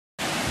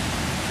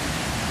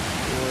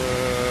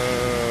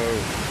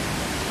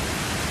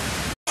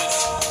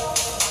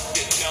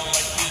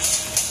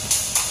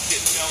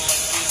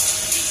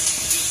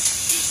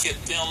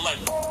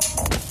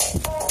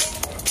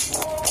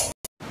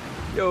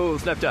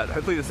Snapchat.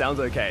 Hopefully the sound's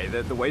okay.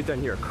 The waves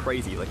down here are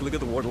crazy. Like, look at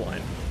the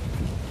waterline.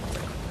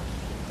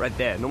 Right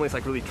there. Normally it's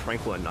like really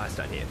tranquil and nice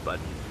down here, but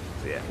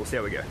so yeah, we'll see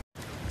how we go.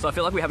 So I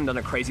feel like we haven't done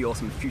a crazy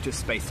awesome future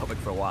space topic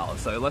for a while.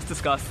 So let's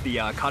discuss the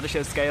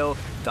Kardashev scale,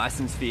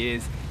 Dyson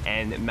spheres,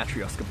 and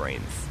Matrioshka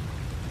brains.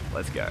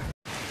 Let's go.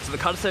 So the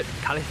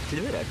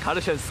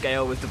Kardashev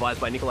scale was devised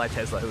by Nikola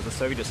Tesla, who was a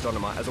Soviet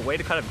astronomer, as a way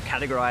to kind of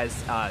categorize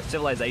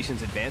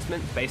civilization's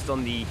advancement based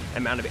on the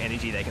amount of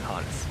energy they can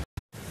harness.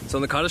 So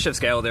on the Kardashev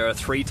scale, there are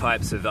 3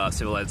 types of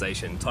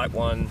civilization: Type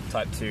 1,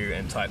 Type 2,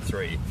 and Type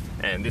 3.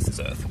 And this is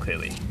Earth,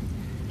 clearly,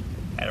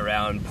 at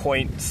around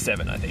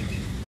 0.7, I think.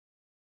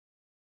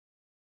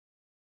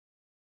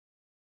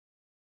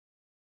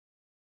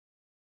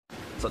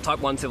 So Type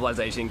 1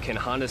 civilization can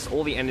harness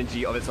all the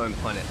energy of its own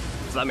planet.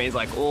 So that means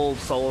like all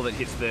solar that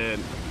hits the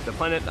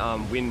planet,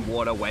 wind,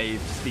 water,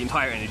 waves, the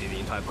entire energy of the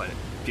entire planet,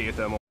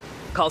 geothermal.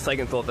 Carl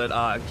Sagan thought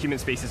that human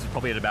species was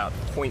probably at about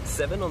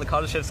 0.7 on the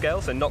Kardashev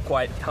scale, so not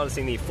quite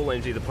harnessing the full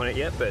energy of the planet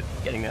yet, but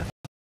getting there.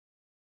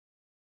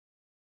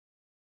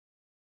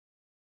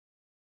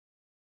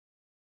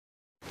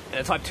 And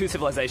a Type 2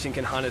 civilization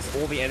can harness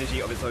all the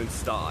energy of its own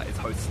star, its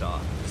host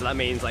star. So that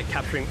means like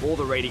capturing all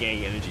the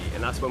radiating energy,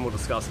 and that's when we'll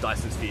discuss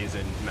Dyson spheres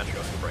and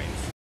Matrioshka brains.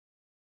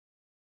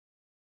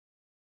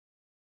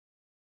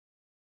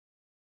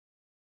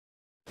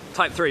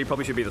 Type 3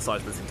 probably should be the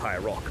size of this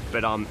entire rock,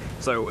 but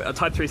so a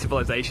Type 3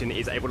 civilization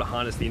is able to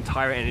harness the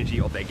entire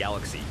energy of their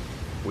galaxy,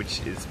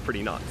 which is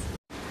pretty nuts.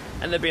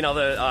 And there have been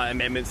other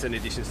amendments and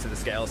additions to the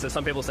scale. So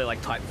some people say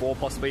like Type 4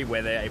 possibly,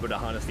 where they're able to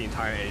harness the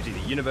entire energy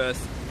of the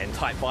universe, and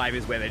Type 5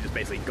 is where they're just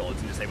basically gods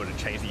and just able to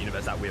change the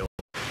universe at will.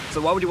 So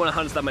why would you want to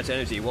harness that much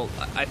energy? Well,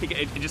 I think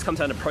it just comes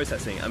down to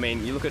processing. I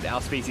mean, you look at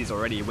our species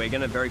already, we're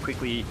going to very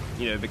quickly,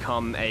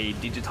 become a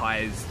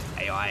digitized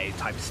AI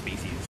type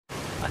species.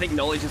 I think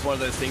knowledge is one of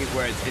those things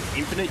where it's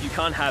infinite. You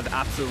can't have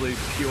absolute,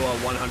 pure,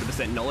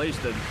 100% knowledge.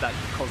 That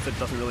concept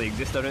doesn't really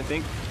exist, I don't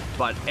think.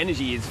 But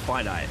energy is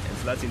finite, and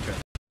so that's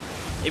interesting.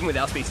 Even with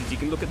our species, you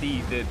can look at the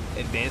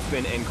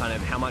advancement and kind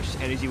of how much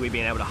energy we've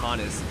been able to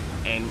harness,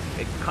 and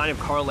it kind of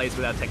correlates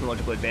with our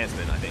technological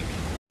advancement, I think.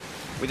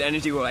 With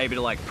energy, we're able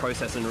to like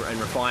process and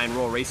refine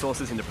raw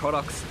resources into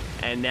products,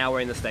 and now we're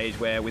in the stage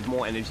where with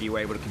more energy, we're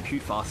able to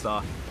compute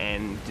faster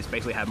and just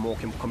basically have more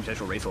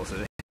computational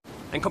resources.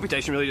 And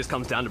computation really just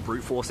comes down to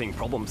brute forcing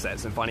problem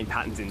sets and finding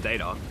patterns in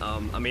data.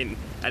 I mean,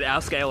 at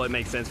our scale, it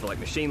makes sense for like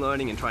machine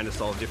learning and trying to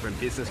solve different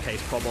business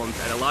case problems.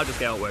 At a larger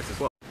scale, it works as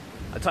well.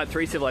 A Type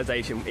 3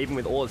 civilization, even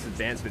with all its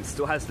advancements,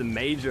 still has the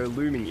major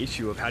looming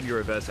issue of how do you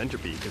reverse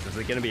entropy, because there's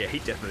going to be a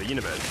heat death of the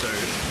universe. So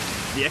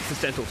the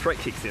existential threat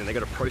kicks in, they've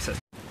got to process.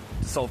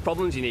 To solve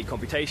problems, you need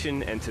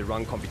computation, and to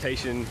run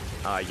computation,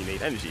 you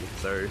need energy.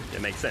 So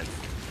it makes sense.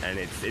 And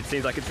it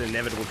seems like it's an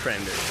inevitable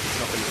trend. It's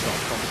not going to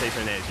stop.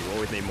 Computation and energy, we'll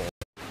always need more.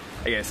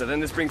 Okay, so then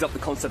this brings up the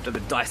concept of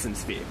the Dyson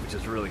sphere, which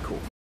is really cool.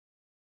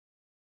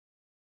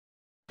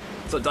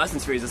 So a Dyson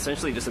sphere is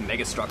essentially just a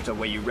megastructure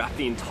where you wrap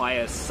the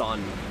entire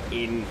sun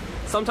in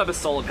some type of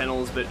solar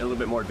panels, but a little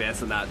bit more advanced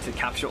than that, to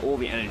capture all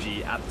the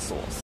energy at the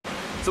source.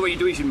 So what you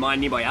do is you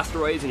mine nearby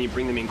asteroids and you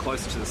bring them in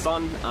closer to the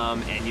sun,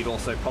 and you'd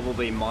also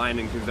probably mine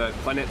and convert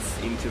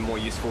planets into more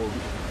useful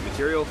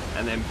material,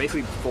 and then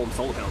basically form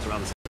solar panels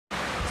around the sun.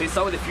 So you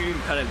start with a few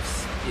kind of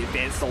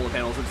advanced solar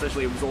panels,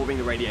 essentially absorbing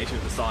the radiation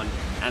of the sun,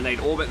 and they'd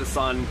orbit the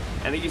sun,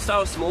 and then you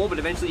start off small, but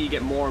eventually you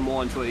get more and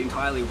more until it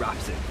entirely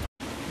wraps it.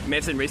 You may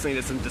have seen recently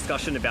there's some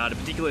discussion about a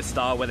particular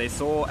star where they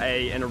saw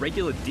an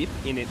irregular dip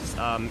in its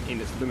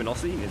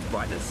luminosity, in its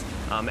brightness,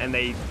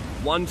 and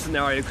one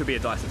scenario could be a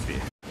Dyson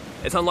sphere.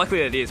 It's unlikely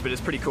that it is, but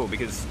it's pretty cool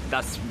because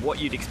that's what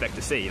you'd expect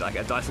to see. Like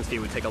a Dyson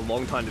sphere would take a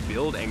long time to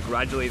build, and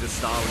gradually the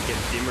star would get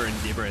dimmer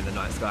and dimmer in the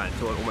night sky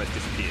until it almost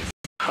disappears.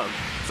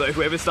 So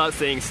whoever starts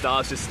seeing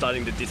stars just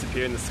starting to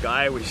disappear in the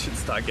sky, we should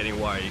start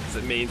getting worried, because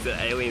it means that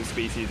alien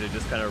species are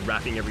just kind of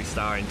wrapping every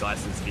star in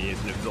Dyson spheres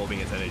and absorbing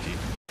its energy.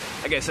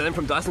 Okay, so then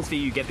from Dyson sphere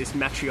you get this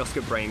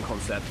Matrioshka brain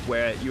concept,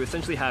 where you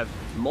essentially have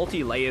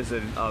multi-layers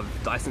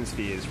of Dyson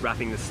spheres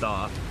wrapping the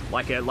star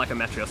like a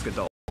Matrioshka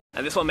doll.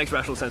 And this one makes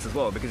rational sense as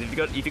well, because if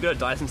you've got a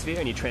Dyson sphere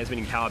and you're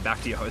transmitting power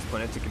back to your host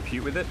planet to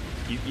compute with it,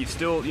 you've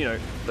still,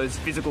 those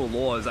physical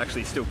laws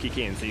actually still kick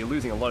in, so you're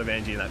losing a lot of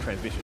energy in that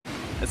transmission.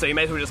 And so you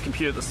may as well just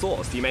compute at the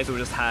source. You may as well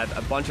just have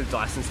a bunch of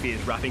Dyson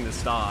spheres wrapping the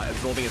star,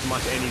 absorbing as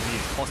much energy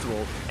as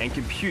possible, and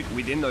compute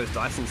within those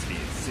Dyson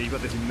spheres. So you've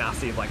got this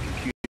massive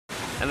compute.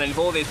 And then if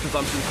all these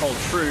presumptions hold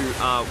true,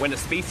 when a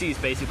species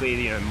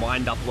basically,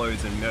 mind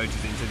uploads and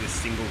merges into this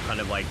single kind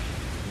of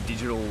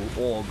digital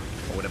orb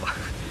or whatever,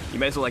 you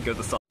may as well go to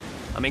the sun.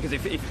 I mean,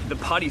 because if the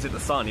party's at the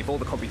sun, if all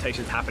the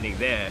computation's happening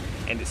there,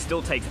 and it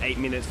still takes 8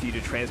 minutes for you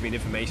to transmit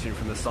information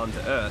from the sun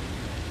to Earth,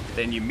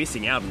 then you're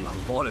missing out on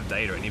a lot of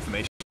data and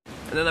information.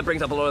 And then that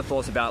brings up a lot of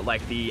thoughts about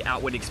the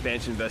outward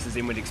expansion versus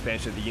inward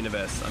expansion of the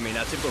universe. I mean,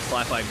 our typical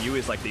sci-fi view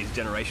is these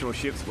generational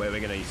ships where we're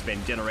going to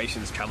spend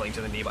generations traveling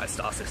to the nearby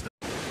star system.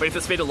 But if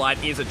the speed of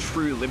light is a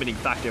true limiting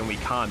factor and we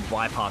can't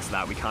bypass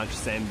that, we can't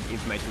just send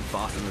information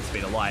faster than the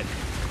speed of light,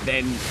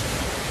 then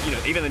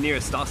even the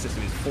nearest star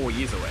system is 4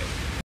 years away.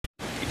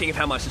 It think of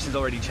how much this has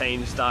already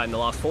changed in the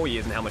last 4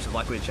 years and how much is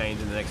likely to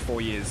change in the next 4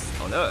 years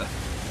on Earth.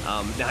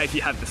 Now if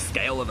you have the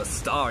scale of a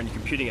star and you're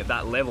computing at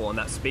that level and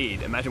that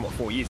speed, imagine what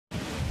 4 years.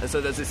 And so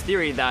there's this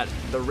theory that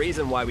the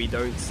reason why we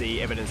don't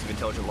see evidence of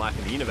intelligent life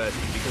in the universe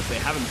is because they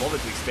haven't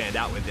bothered to expand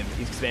outward, they've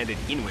expanded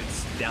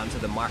inwards down to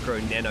the micro,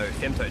 nano,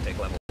 femtotech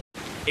level.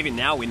 Even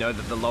now we know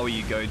that the lower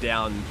you go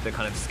down the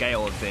kind of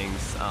scale of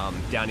things,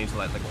 down into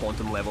like the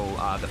quantum level,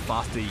 the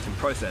faster you can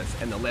process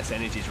and the less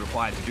energy is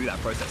required to do that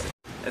processing.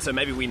 And so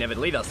maybe we never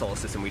leave our solar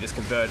system, we just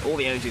convert all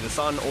the energy of the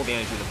sun, all the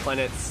energy of the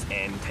planets,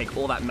 and take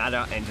all that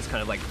matter and just kind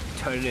of like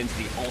turn it into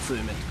the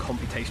ultimate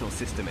computational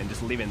system and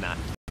just live in that.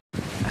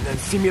 And then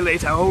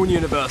simulate our own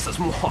universes.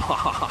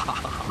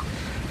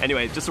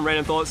 Anyway, just some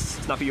random thoughts.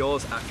 Snap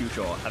yours at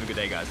future. Have a good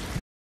day, guys.